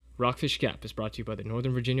Rockfish Gap is brought to you by the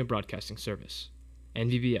Northern Virginia Broadcasting Service.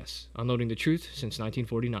 NVBS, unloading the truth since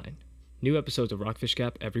 1949. New episodes of Rockfish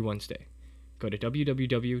Gap every Wednesday. Go to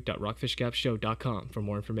www.rockfishgapshow.com for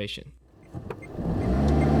more information.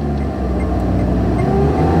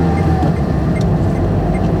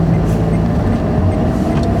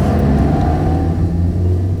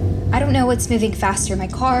 I don't know what's moving faster, my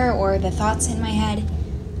car or the thoughts in my head.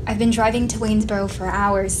 I've been driving to Waynesboro for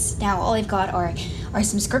hours. Now all I've got are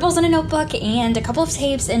some scribbles in a notebook and a couple of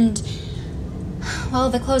tapes and, well,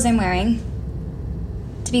 the clothes I'm wearing.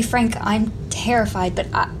 To be frank, I'm terrified, but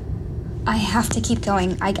I have to keep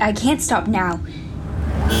going. I can't stop now.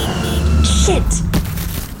 Shit!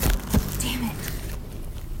 Damn it.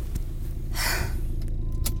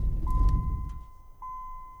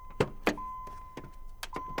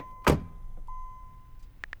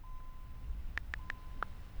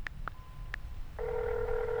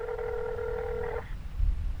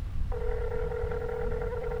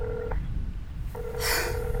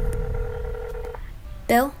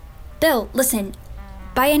 Bill, listen.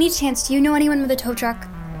 By any chance, do you know anyone with a tow truck?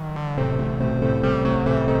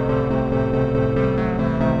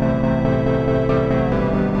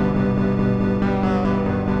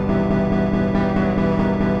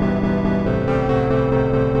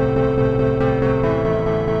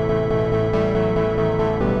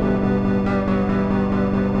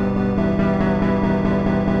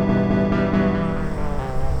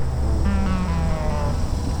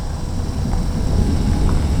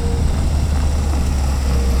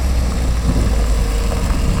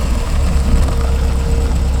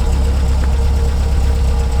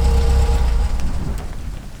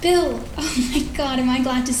 Bill! Oh my God, am I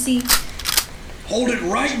glad to see... Hold it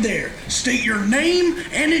right there. State your name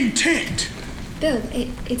and intent. Bill,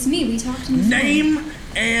 it's me. We talked on the phone. Name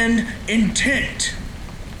and intent.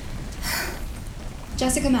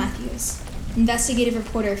 Jessica Matthews, investigative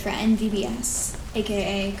reporter for NVBS,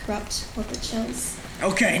 aka Corrupt Corporate Chills.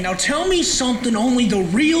 Okay, now tell me something only the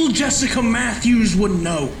real Jessica Matthews would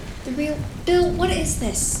know. The real... Bill, what is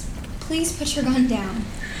this? Please put your gun down.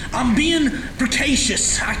 I'm being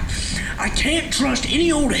precautious. I can't trust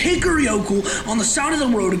any old hickory yokel on the side of the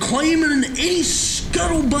road claiming any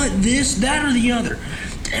scuttlebutt this, that, or the other.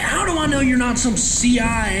 How do I know you're not some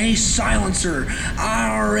CIA silencer,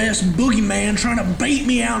 IRS boogeyman trying to bait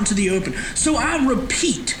me out into the open? So I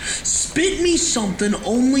repeat, spit me something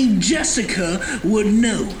only Jessica would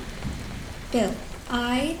know. Bill,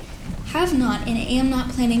 I have not and am not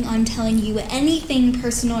planning on telling you anything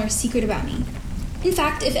personal or secret about me. In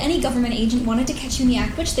fact, if any government agent wanted to catch you in the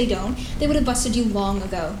act, which they don't, they would have busted you long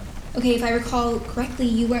ago. Okay, if I recall correctly,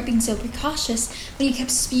 you weren't being so precautious when you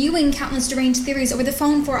kept spewing countless deranged theories over the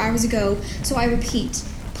phone 4 hours ago. So I repeat,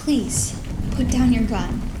 please, put down your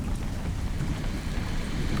gun.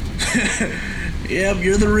 Yep,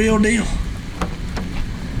 you're the real deal.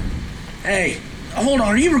 Hey, hold on,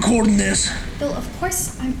 are you recording this? Bill, of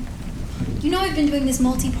course I'm... You know I've been doing this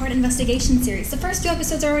multi-part investigation series. The first 2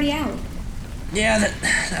 episodes are already out. Yeah,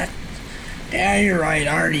 yeah, you're right.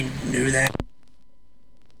 I already knew that.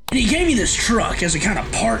 And he gave me this truck as a kind of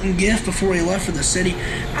parting gift before he left for the city.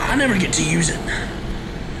 I never get to use it.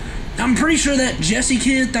 I'm pretty sure that Jesse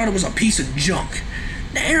kid thought it was a piece of junk.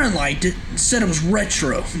 Aaron liked it and said it was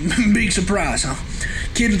retro. Big surprise, huh?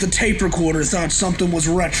 Kid with a tape recorder thought something was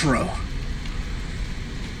retro.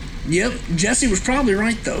 Yep, Jesse was probably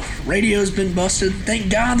right, though. Radio's been busted.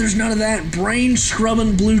 Thank God there's none of that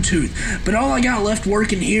brain-scrubbing Bluetooth. But all I got left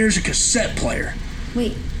working here is a cassette player.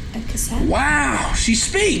 Wait, a cassette? Wow, she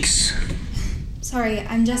speaks! Sorry,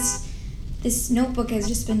 this notebook has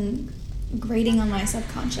just been grating on my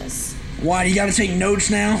subconscious. Why, you gotta take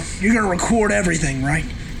notes now? You're gonna record everything, right?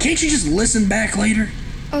 Can't you just listen back later?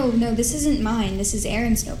 Oh, no, this isn't mine. This is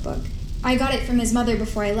Aaron's notebook. I got it from his mother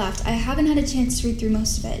before I left. I haven't had a chance to read through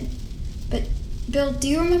most of it. But, Bill, do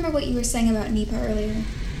you remember what you were saying about NEPA earlier?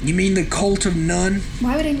 You mean the Cult of None?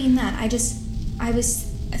 Why would I mean that? I was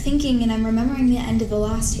thinking and I'm remembering the end of the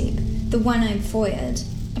last tape. The one I FOIA'd.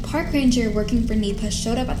 A park ranger working for NEPA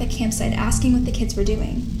showed up at the campsite asking what the kids were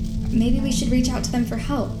doing. Maybe we should reach out to them for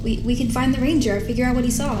help. We can find the ranger, figure out what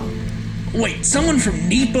he saw. Wait, someone from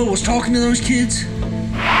NEPA was talking to those kids?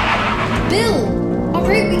 Bill!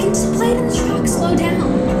 Alright, we can just play it in the truck. Slow down.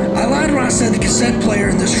 I lied when I said the cassette player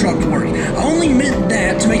in this truck worked. I only meant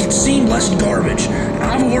that to make it seem less garbage.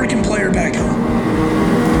 I have a working player back home.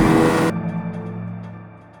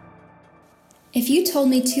 If you told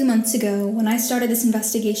me 2 months ago, when I started this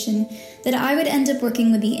investigation, that I would end up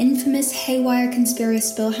working with the infamous haywire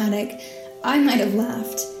conspiracist Bill Haddock, I might have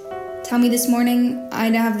laughed. Tell me this morning,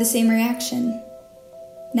 I'd have the same reaction.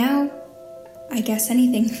 Now, I guess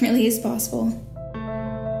anything really is possible.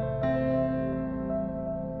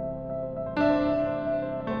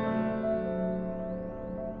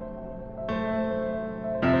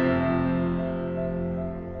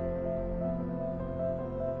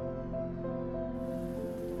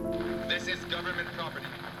 This is government property.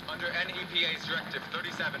 Under NEPA's Directive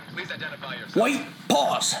 37, please identify yourself. Wait,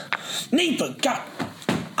 pause. NEPA, God,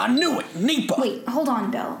 I knew it, NEPA. Wait, hold on,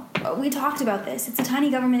 Bill. We talked about this. It's a tiny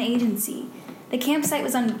government agency. The campsite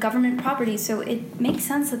was on government property, so it makes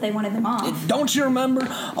sense that they wanted them off. Don't you remember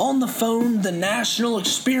on the phone, the National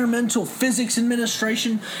Experimental Physics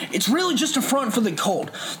Administration? It's really just a front for the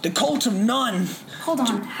cult of none. Hold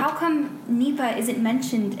on, how come NEPA isn't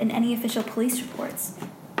mentioned in any official police reports?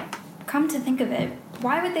 Come to think of it,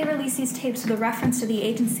 why would they release these tapes with a reference to the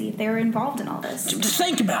agency if they were involved in all this? Just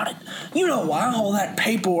think about it. You know why all that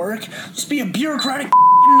paperwork just be a bureaucratic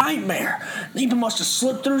nightmare. NEPA must have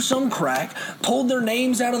slipped through some crack, pulled their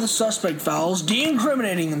names out of the suspect files,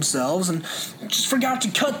 de-incriminating themselves, and just forgot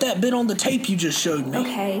to cut that bit on the tape you just showed me.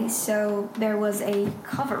 Okay, so there was a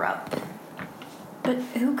cover-up. But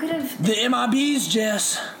who could have... The MIBs,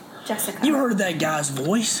 Jess. Jessica. You heard that guy's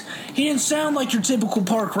voice. He didn't sound like your typical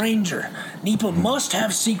park ranger. NEPA must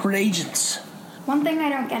have secret agents. One thing I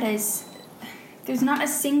don't get is there's not a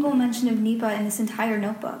single mention of NEPA in this entire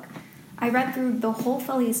notebook. I read through the whole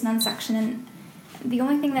Phileas Nunn section, and the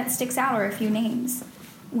only thing that sticks out are a few names.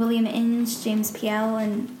 William Inge, James Piel,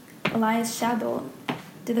 and Elias Shadbolt.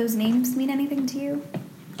 Do those names mean anything to you?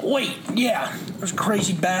 Wait, yeah. Those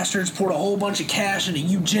crazy bastards poured a whole bunch of cash into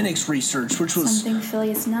eugenics research, which was... Something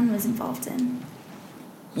Phileas Nunn was involved in.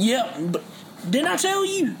 Yep, but didn't I tell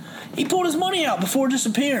you? He pulled his money out before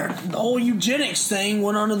disappearing. The whole eugenics thing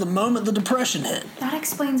went under the moment the Depression hit. That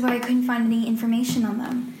explains why I couldn't find any information on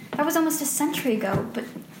them. That was almost a century ago, but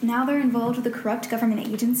now they're involved with a corrupt government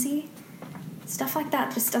agency? Stuff like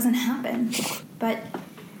that just doesn't happen. But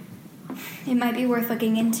it might be worth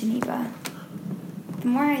looking into, NEPA. The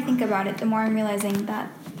more I think about it, the more I'm realizing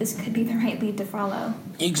that this could be the right lead to follow.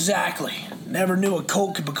 Exactly. Never knew a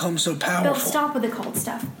cult could become so powerful. Bill, stop with the cult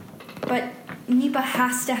stuff. But NEPA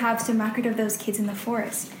has to have some record of those kids in the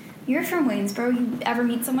forest. You're from Waynesboro. You ever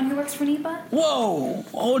meet someone who works for NEPA? Whoa!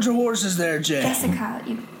 Hold your horses there, Jay. Jessica,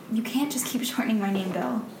 you can't just keep shortening my name,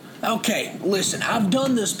 Bill. Okay, listen, I've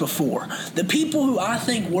done this before. The people who I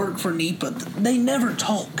think work for NEPA, they never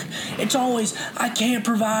talk. It's always, I can't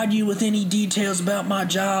provide you with any details about my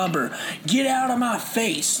job, or get out of my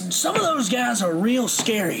face. And some of those guys are real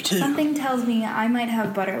scary, too. Something tells me I might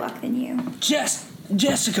have better luck than you.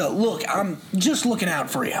 Jessica, look, I'm just looking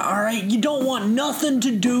out for you, all right? You don't want nothing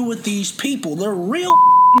to do with these people. They're real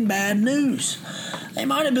bad news. They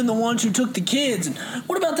might have been the ones who took the kids. And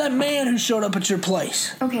what about that man who showed up at your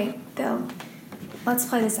place? Okay, Bill, let's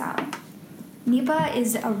play this out. NEPA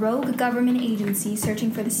is a rogue government agency searching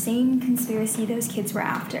for the same conspiracy those kids were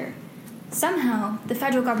after. Somehow, the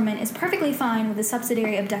federal government is perfectly fine with a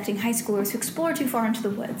subsidiary abducting high schoolers who explore too far into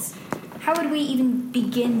the woods. How would we even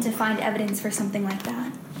begin to find evidence for something like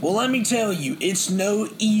that? Well, let me tell you, it's no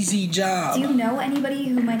easy job. Do you know anybody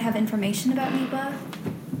who might have information about NEPA?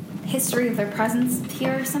 History of their presence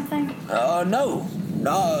here or something? No,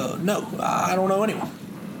 I don't know anyone.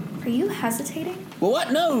 Are you hesitating? Well,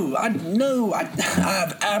 what? No, I don't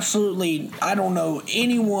know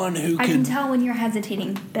anyone who I can tell when you're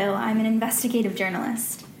hesitating, Bill. I'm an investigative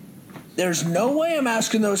journalist. There's no way I'm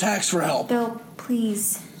asking those hacks for help. Bill,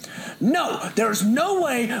 please. No, there's no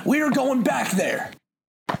way we are going back there.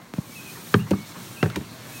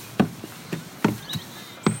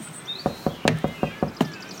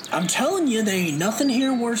 I'm telling you, there ain't nothing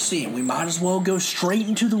here worth seeing. We might as well go straight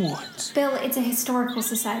into the woods. Bill, it's a historical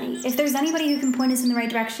society. If there's anybody who can point us in the right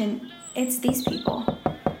direction, it's these people.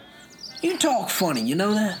 You talk funny, you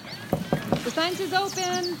know that? The science is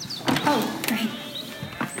open. Oh, right.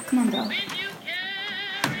 Come on, Bill.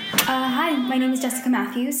 Hi, my name is Jessica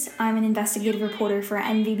Matthews. I'm an investigative reporter for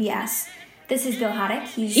NVBS. This is Bill Haddock.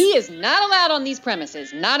 He is not allowed on these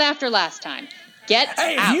premises, not after last time. Get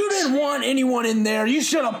out. If you didn't want anyone in there, you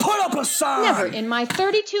should have put up a sign. Never in my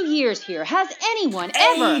 32 years here has anyone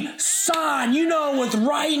ever... A sign, with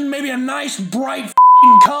writing, maybe a nice bright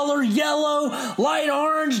color, yellow, light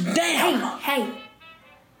orange, damn. Hey.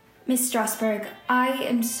 Miss Strasberg, I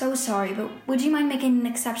am so sorry, but would you mind making an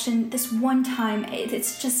exception this one time?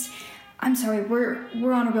 It's just, I'm sorry,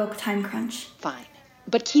 we're on a real time crunch. Fine,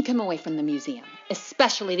 but keep him away from the museum,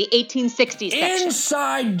 especially the 1860s section.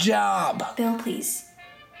 Inside job. Bill, please.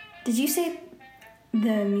 Did you say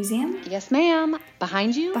the museum? Yes, ma'am.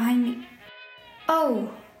 Behind you? Behind me.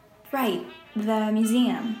 Oh, right, the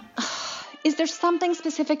museum. Is there something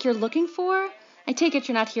specific you're looking for? I take it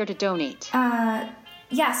you're not here to donate.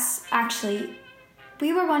 Yes, actually.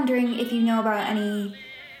 We were wondering if you know about any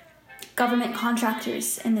government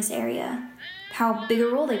contractors in this area. How big a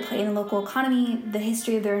role they play in the local economy, the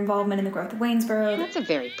history of their involvement in the growth of Waynesboro. That's a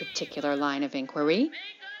very particular line of inquiry.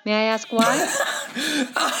 May I ask why?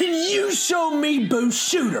 You show me Boo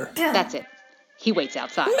Shooter. That's it. He waits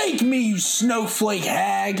outside. Make me, you snowflake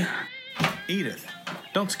hag. Edith,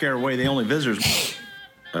 don't scare away the only visitors.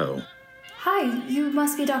 Oh. Hi, you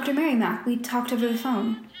must be Dr. Mary Mack. We talked over the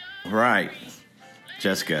phone. Right.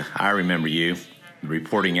 Jessica, I remember you.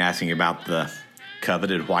 Reporting asking about the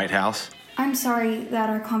coveted White House. I'm sorry that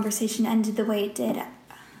our conversation ended the way it did.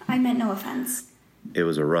 I meant no offense. It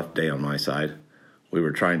was a rough day on my side. We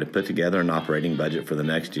were trying to put together an operating budget for the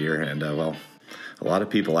next year, and, a lot of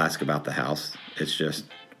people ask about the house. It's just,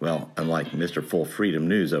 unlike Mr. Full Freedom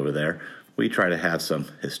News over there, we try to have some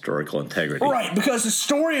historical integrity. Right, because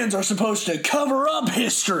historians are supposed to cover up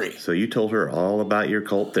history. So you told her all about your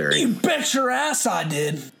cult theory. You bet your ass I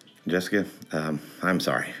did. Jessica, I'm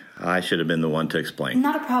sorry. I should have been the one to explain.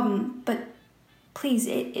 Not a problem, but please,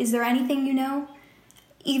 is there anything you know?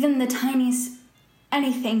 Even the tiniest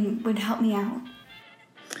anything would help me out.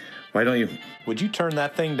 Why don't you... Would you turn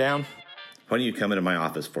that thing down? Why don't you come into my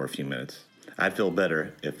office for a few minutes? I'd feel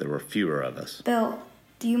better if there were fewer of us. Bill,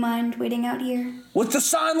 do you mind waiting out here? With the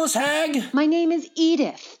signless hag? My name is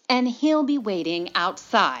Edith, and he'll be waiting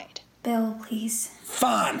outside. Bill, please.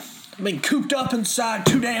 Fine. I've been cooped up inside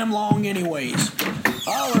too damn long anyways.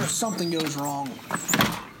 Holler if something goes wrong.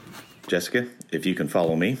 Jessica, if you can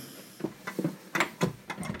follow me.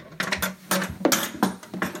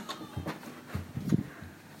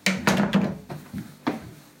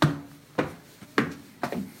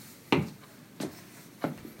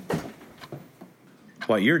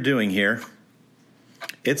 What you're doing here,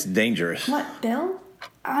 it's dangerous. What, Bill?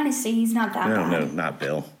 Honestly, he's not that bad. No, not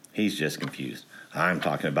Bill. He's just confused. I'm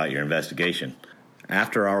talking about your investigation.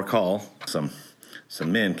 After our call, some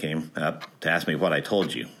men came up to ask me what I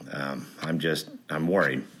told you. I'm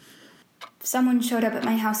worried. Someone showed up at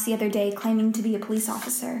my house the other day claiming to be a police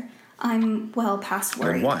officer. I'm well past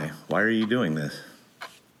worried. Then why? Why are you doing this?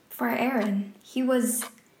 For Aaron. He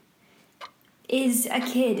is a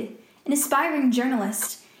kid. An aspiring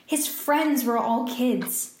journalist. His friends were all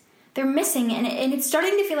kids. They're missing, and it's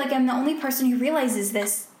starting to feel like I'm the only person who realizes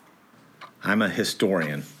this. I'm a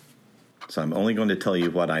historian, so I'm only going to tell you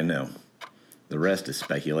what I know. The rest is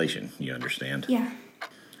speculation, you understand? Yeah.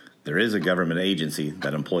 There is a government agency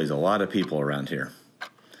that employs a lot of people around here.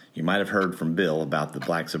 You might have heard from Bill about the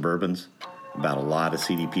Black Suburbans, about a lot of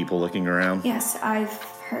seedy people looking around. Yes, I've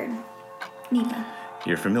heard. NEPA.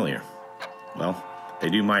 You're familiar. Well, they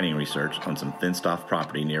do mining research on some fenced-off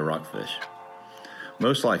property near Rockfish.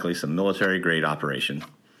 Most likely some military-grade operation.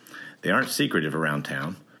 They aren't secretive around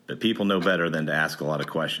town, but people know better than to ask a lot of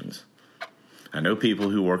questions. I know people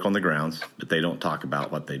who work on the grounds, but they don't talk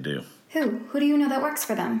about what they do. Who? Who do you know that works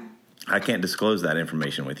for them? I can't disclose that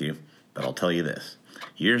information with you, but I'll tell you this.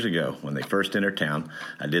 Years ago, when they first entered town,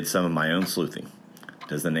 I did some of my own sleuthing.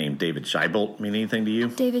 Does the name David Scheibolt mean anything to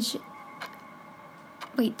you?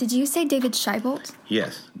 Wait, did you say David Scheibolt?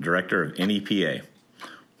 Yes, director of NEPA.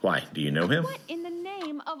 Why, do you know him? What in the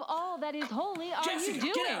name of all that is holy are Jessica, you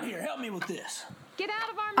doing? get out here. Help me with this. Get out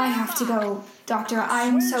of our I have to go, Doctor. I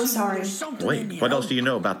am so sorry. There's something in Wait, you. what else do you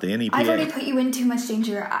know about the NEPA? I've already put you in too much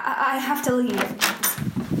danger. I have to leave.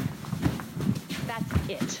 That's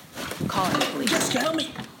it. Call it police. Jessica, help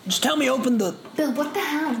me. Just tell me open the... Bill, what the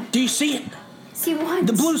hell? Do you see it? See what?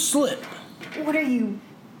 The blue slip. What are you?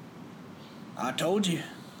 I told you.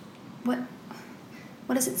 What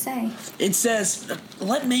does it say? It says,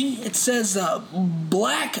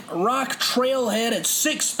 Black Rock Trailhead at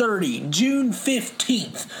 6:30, June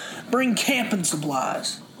 15th. Bring camping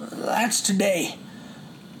supplies. That's today.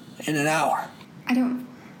 In an hour. I don't...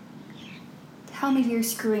 Tell me you're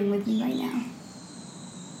screwing with me right now.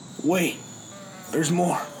 Wait, there's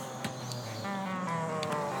more.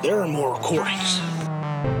 There are more recordings.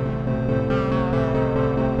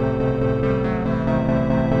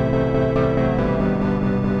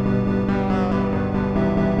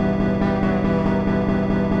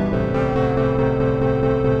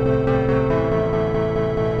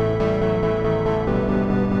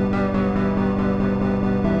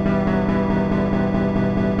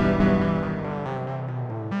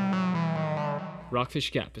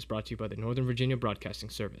 Rockfish Gap is brought to you by the Northern Virginia Broadcasting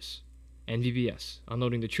Service, NVBS,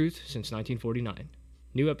 unloading the truth since 1949.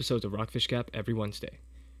 New episodes of Rockfish Gap every Wednesday.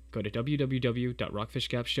 Go to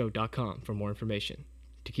www.rockfishgapshow.com for more information.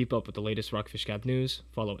 To keep up with the latest Rockfish Gap news,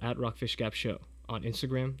 follow @Rockfish Gap Show on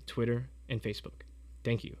Instagram, Twitter, and Facebook.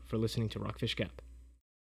 Thank you for listening to Rockfish Gap.